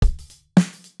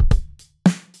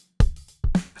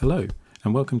Hello,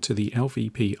 and welcome to the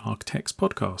LVP Architects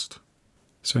podcast.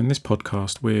 So in this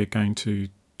podcast, we're going to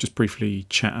just briefly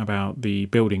chat about the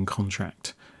building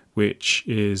contract, which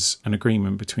is an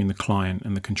agreement between the client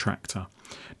and the contractor.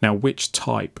 Now, which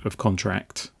type of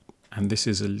contract, and this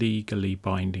is a legally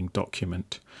binding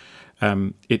document,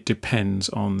 it depends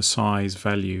on the size,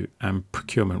 value, and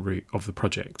procurement route of the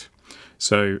project.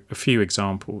 So a few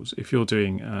examples. If you're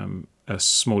doing a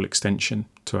small extension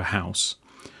to a house,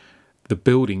 the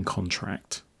building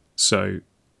contract, so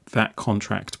that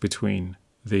contract between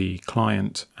the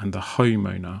client and the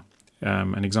homeowner,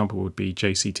 an example would be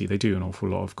JCT. They do an awful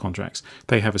lot of contracts.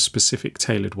 They have a specific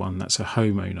tailored one that's a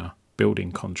homeowner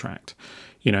building contract.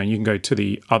 And you can go to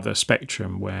the other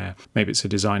spectrum where maybe it's a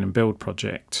design and build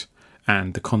project,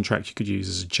 and the contract you could use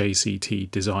as a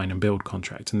JCT design and build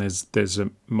contract. And there's a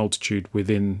multitude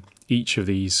within each of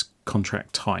these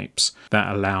contract types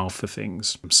that allow for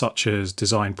things such as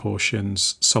design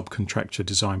portions, subcontractor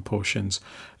design portions,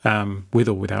 with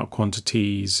or without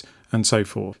quantities, and so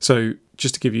forth. So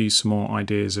just to give you some more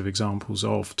ideas of examples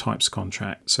of types of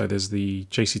contract. So there's the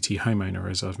JCT homeowner,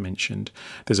 as I've mentioned.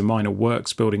 There's a minor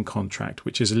works building contract,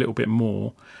 which is a little bit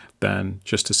more than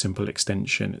just a simple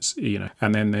extension.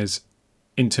 And then there's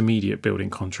intermediate building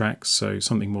contracts, so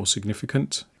something more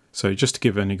significant. So just to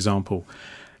give an example,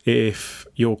 if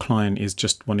your client is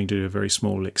just wanting to do a very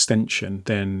small extension,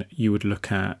 then you would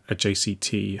look at a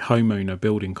JCT homeowner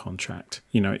building contract.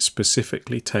 It's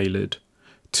specifically tailored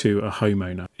to a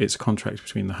homeowner. It's a contract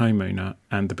between the homeowner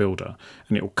and the builder,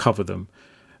 and it will cover them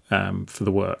for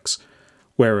the works.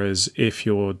 Whereas if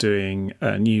you're doing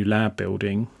a new lab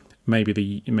building,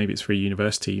 maybe it's for a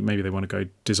university, maybe they want to go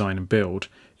design and build.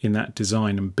 In that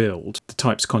design and build, the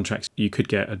types of contracts, you could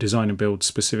get a design and build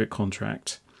specific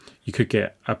contract. You could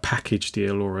get a package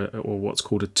deal or what's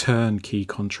called a turnkey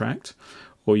contract,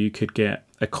 or you could get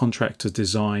a contract to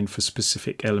design for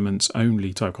specific elements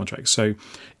only type contract. So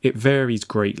it varies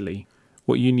greatly.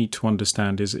 What you need to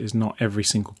understand is not every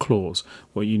single clause.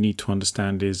 What you need to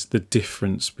understand is the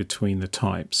difference between the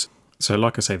types. So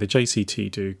like I say, the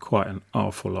JCT do quite an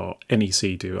awful lot.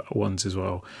 NEC do ones as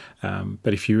well.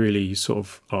 But if you really sort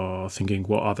of are thinking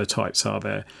what other types are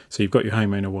there, so you've got your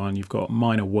homeowner one, you've got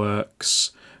minor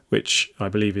works, which I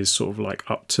believe is sort of like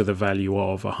up to the value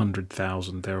of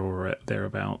 100,000 there or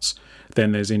thereabouts.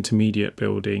 Then there's intermediate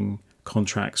building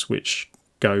contracts, which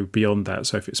go beyond that.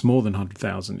 So if it's more than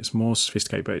 100,000, it's more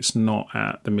sophisticated, but it's not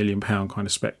at the £1 million kind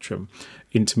of spectrum.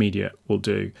 Intermediate will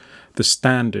do. The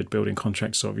standard building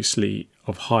contracts are obviously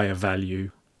of higher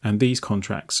value, and these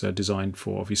contracts are designed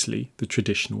for obviously the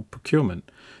traditional procurement.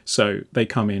 So they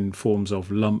come in forms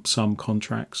of lump sum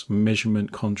contracts,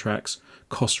 measurement contracts,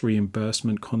 cost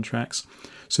reimbursement contracts.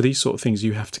 So these sort of things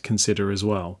you have to consider as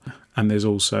well. And there's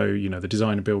also, the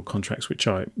design and build contracts, which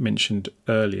I mentioned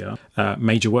earlier,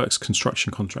 major works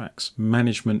construction contracts,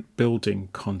 management building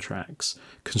contracts,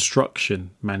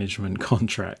 construction management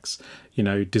contracts,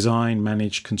 design,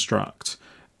 manage, construct.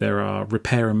 There are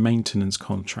repair and maintenance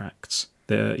contracts.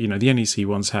 The NEC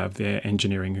ones have their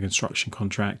engineering and construction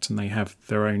contract, and they have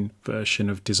their own version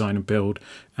of design and build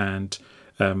and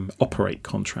operate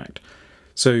contract.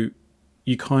 So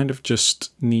you kind of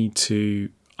just need to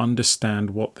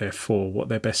understand what they're for, what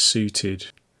they're best suited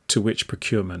to which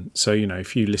procurement. So,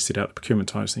 if you listed out the procurement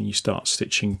types, then you start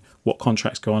stitching what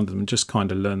contracts go under them and just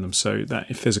kind of learn them, so that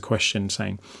if there's a question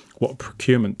saying what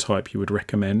procurement type you would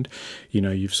recommend,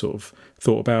 you've sort of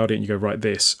thought about it and you go,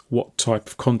 right, what type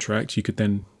of contract, you could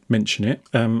then mention it.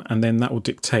 And then that will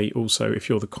dictate also, if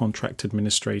you're the contract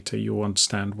administrator, you'll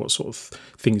understand what sort of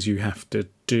things you have to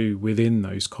do within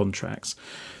those contracts.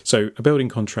 So a building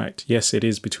contract, yes, it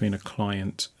is between a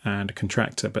client and a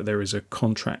contractor, but there is a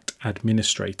contract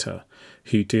administrator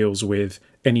who deals with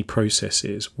any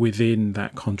processes within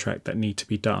that contract that need to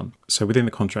be done. So within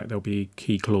the contract, there'll be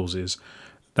key clauses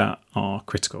that are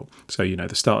critical. So,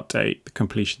 the start date, the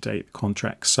completion date, the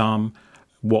contract sum,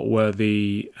 what were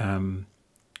the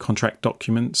contract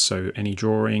documents, so any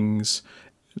drawings,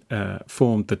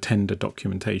 formed, the tender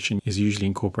documentation is usually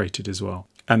incorporated as well.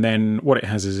 And then what it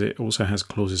has is it also has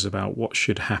clauses about what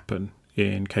should happen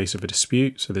in case of a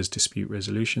dispute. So there's dispute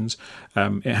resolutions.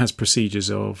 It has procedures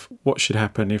of what should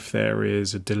happen if there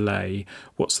is a delay.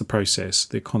 What's the process?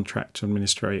 The contract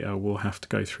administrator will have to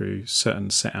go through certain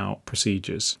set out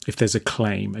procedures. If there's a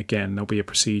claim, again, there'll be a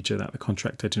procedure that the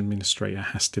contract administrator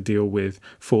has to deal with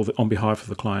on behalf of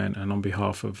the client and on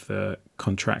behalf of the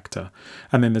contractor.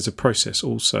 And then there's a process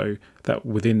also that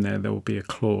within there will be a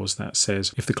clause that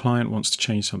says if the client wants to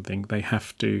change something, they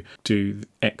have to do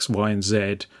X, Y, and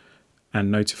Z and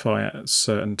notify at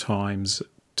certain times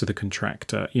to the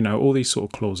contractor. All these sort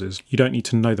of clauses. You don't need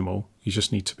to know them all. You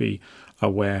just need to be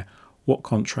aware what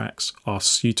contracts are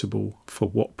suitable for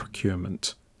what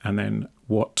procurement, and then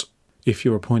what, if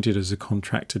you're appointed as a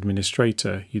contract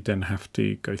administrator, you then have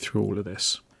to go through all of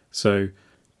this. So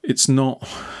it's not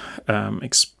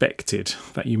expected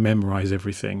that you memorize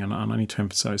everything, and I need to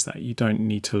emphasize that you don't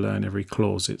need to learn every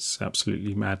clause. It's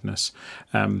absolutely madness,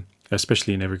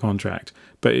 especially in every contract.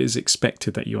 But it is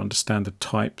expected that you understand the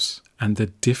types and the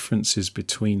differences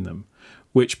between them,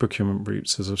 which procurement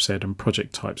routes, as I've said, and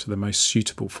project types are the most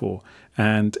suitable for,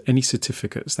 and any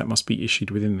certificates that must be issued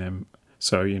within them.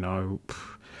 So,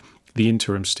 the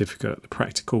interim certificate, the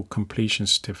practical completion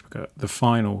certificate, the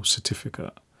final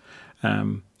certificate,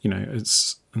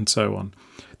 and so on.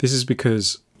 This is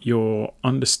because your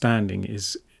understanding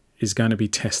is going to be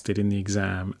tested in the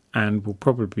exam and will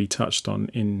probably be touched on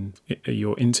in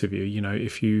your interview.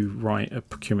 If you write a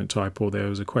procurement type, or there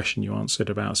was a question you answered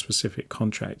about a specific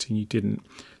contract and you didn't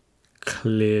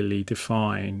clearly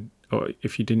define, or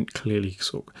if you didn't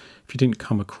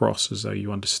come across as though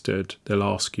you understood, they'll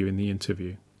ask you in the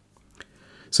interview.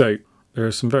 So there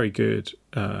are some very good,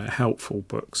 helpful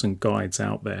books and guides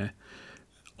out there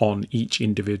on each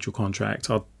individual contract.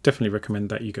 I'll definitely recommend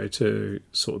that you go to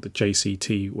sort of the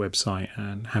JCT website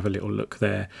and have a little look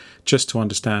there, just to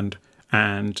understand.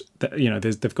 And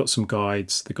they've got some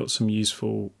guides, they've got some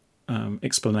useful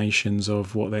explanations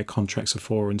of what their contracts are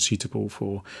for and suitable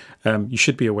for. You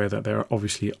should be aware that there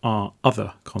obviously are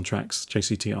other contracts.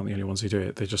 JCT aren't the only ones who do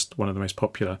it. They're just one of the most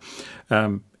popular.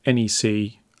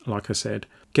 NEC, like I said,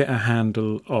 get a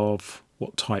handle of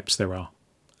what types there are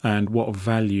and what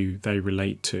value they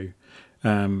relate to.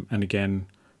 And again,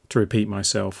 to repeat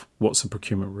myself, what's the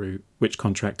procurement route? Which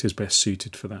contract is best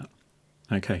suited for that?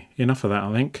 Okay, enough of that,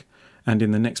 I think. And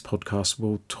in the next podcast,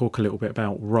 we'll talk a little bit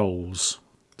about roles.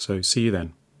 So see you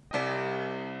then.